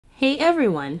Hey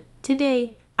everyone!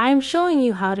 Today, I'm showing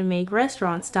you how to make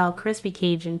restaurant-style crispy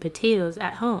Cajun potatoes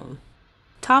at home.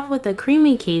 Topped with a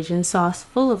creamy Cajun sauce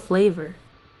full of flavor.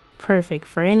 Perfect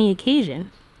for any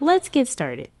occasion. Let's get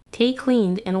started. Take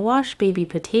cleaned and washed baby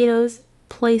potatoes,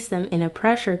 place them in a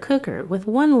pressure cooker with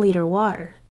 1 liter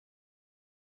water.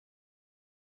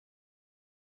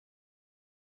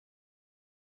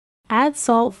 Add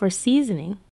salt for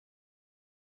seasoning.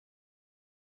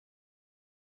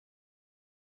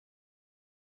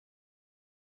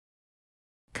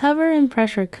 Cover and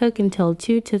pressure cook until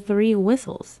 2 to 3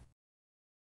 whistles.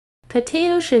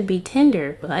 Potatoes should be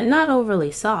tender but not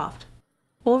overly soft.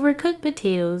 Overcooked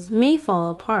potatoes may fall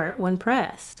apart when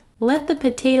pressed. Let the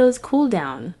potatoes cool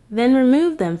down, then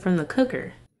remove them from the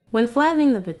cooker. When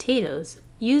flattening the potatoes,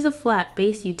 use a flat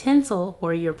base utensil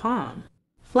or your palm.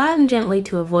 Flatten gently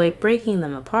to avoid breaking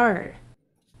them apart.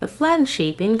 The flattened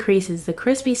shape increases the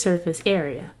crispy surface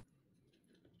area.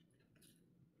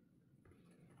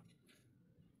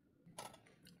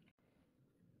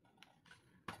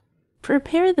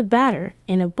 Prepare the batter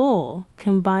in a bowl.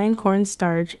 Combine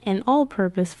cornstarch and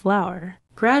all-purpose flour.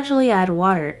 Gradually add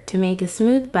water to make a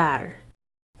smooth batter.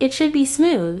 It should be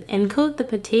smooth and coat the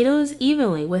potatoes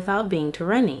evenly without being too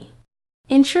runny.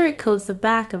 Ensure it coats the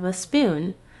back of a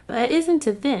spoon, but isn't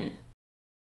too thin.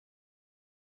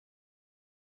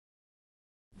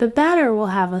 The batter will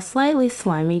have a slightly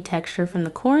slimy texture from the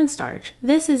cornstarch.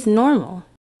 This is normal.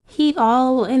 Heat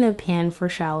oil in a pan for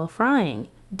shallow frying.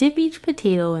 Dip each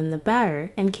potato in the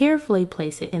batter and carefully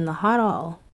place it in the hot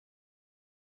oil.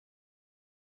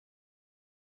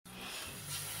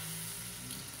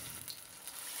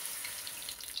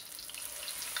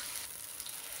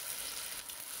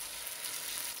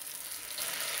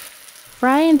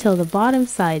 Fry until the bottom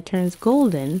side turns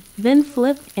golden, then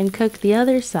flip and cook the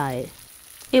other side.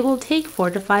 It will take 4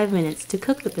 to 5 minutes to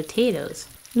cook the potatoes.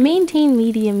 Maintain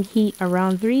medium heat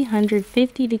around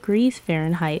 350 degrees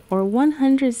Fahrenheit or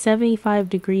 175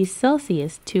 degrees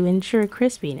Celsius to ensure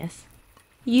crispiness.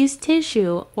 Use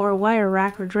tissue or wire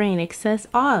rack or drain excess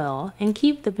oil and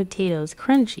keep the potatoes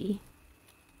crunchy.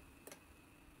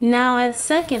 Now add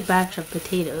second batch of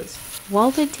potatoes.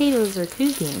 While potatoes are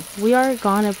cooking, we are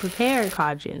gonna prepare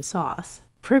Cajun sauce.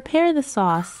 Prepare the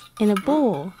sauce in a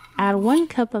bowl. Add 1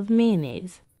 cup of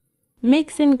mayonnaise.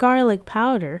 Mix in garlic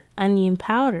powder, onion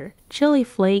powder, chili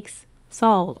flakes,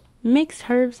 salt, mixed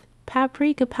herbs,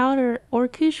 paprika powder or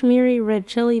Kashmiri red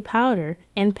chili powder,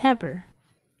 and pepper.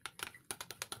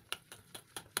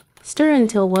 Stir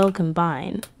until well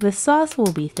combined. The sauce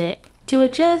will be thick. To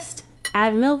adjust,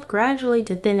 add milk gradually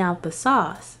to thin out the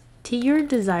sauce to your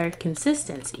desired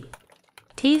consistency.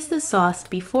 Taste the sauce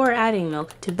before adding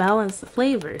milk to balance the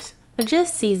flavors.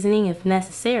 Adjust seasoning if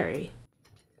necessary.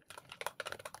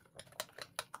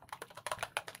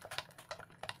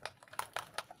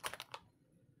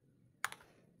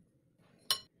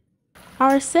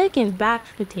 Our second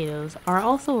batch potatoes are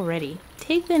also ready.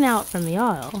 Take them out from the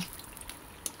oil.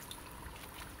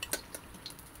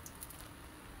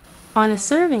 On a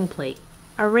serving plate,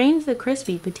 arrange the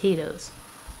crispy potatoes.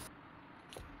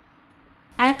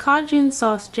 Add Cajun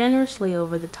sauce generously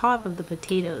over the top of the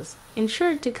potatoes.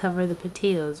 Ensure to cover the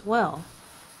potatoes well.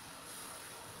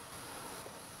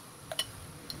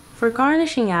 For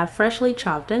garnishing, add freshly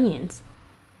chopped onions.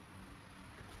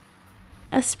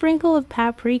 A sprinkle of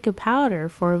paprika powder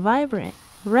for a vibrant,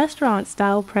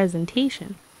 restaurant-style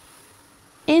presentation.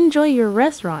 Enjoy your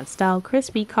restaurant-style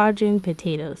crispy Cajun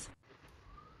potatoes.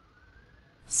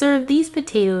 Serve these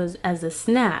potatoes as a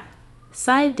snack,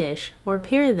 side dish, or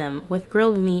pair them with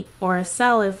grilled meat or a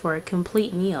salad for a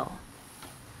complete meal.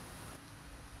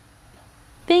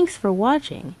 Thanks for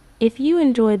watching. If you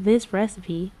enjoyed this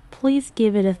recipe, please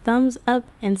give it a thumbs up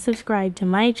and subscribe to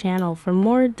my channel for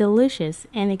more delicious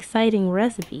and exciting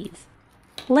recipes.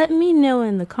 Let me know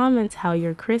in the comments how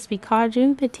your crispy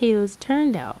Cajun potatoes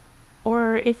turned out,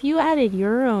 or if you added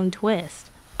your own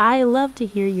twist. I love to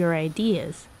hear your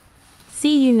ideas.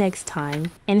 See you next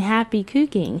time, and happy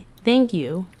cooking! Thank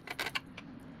you.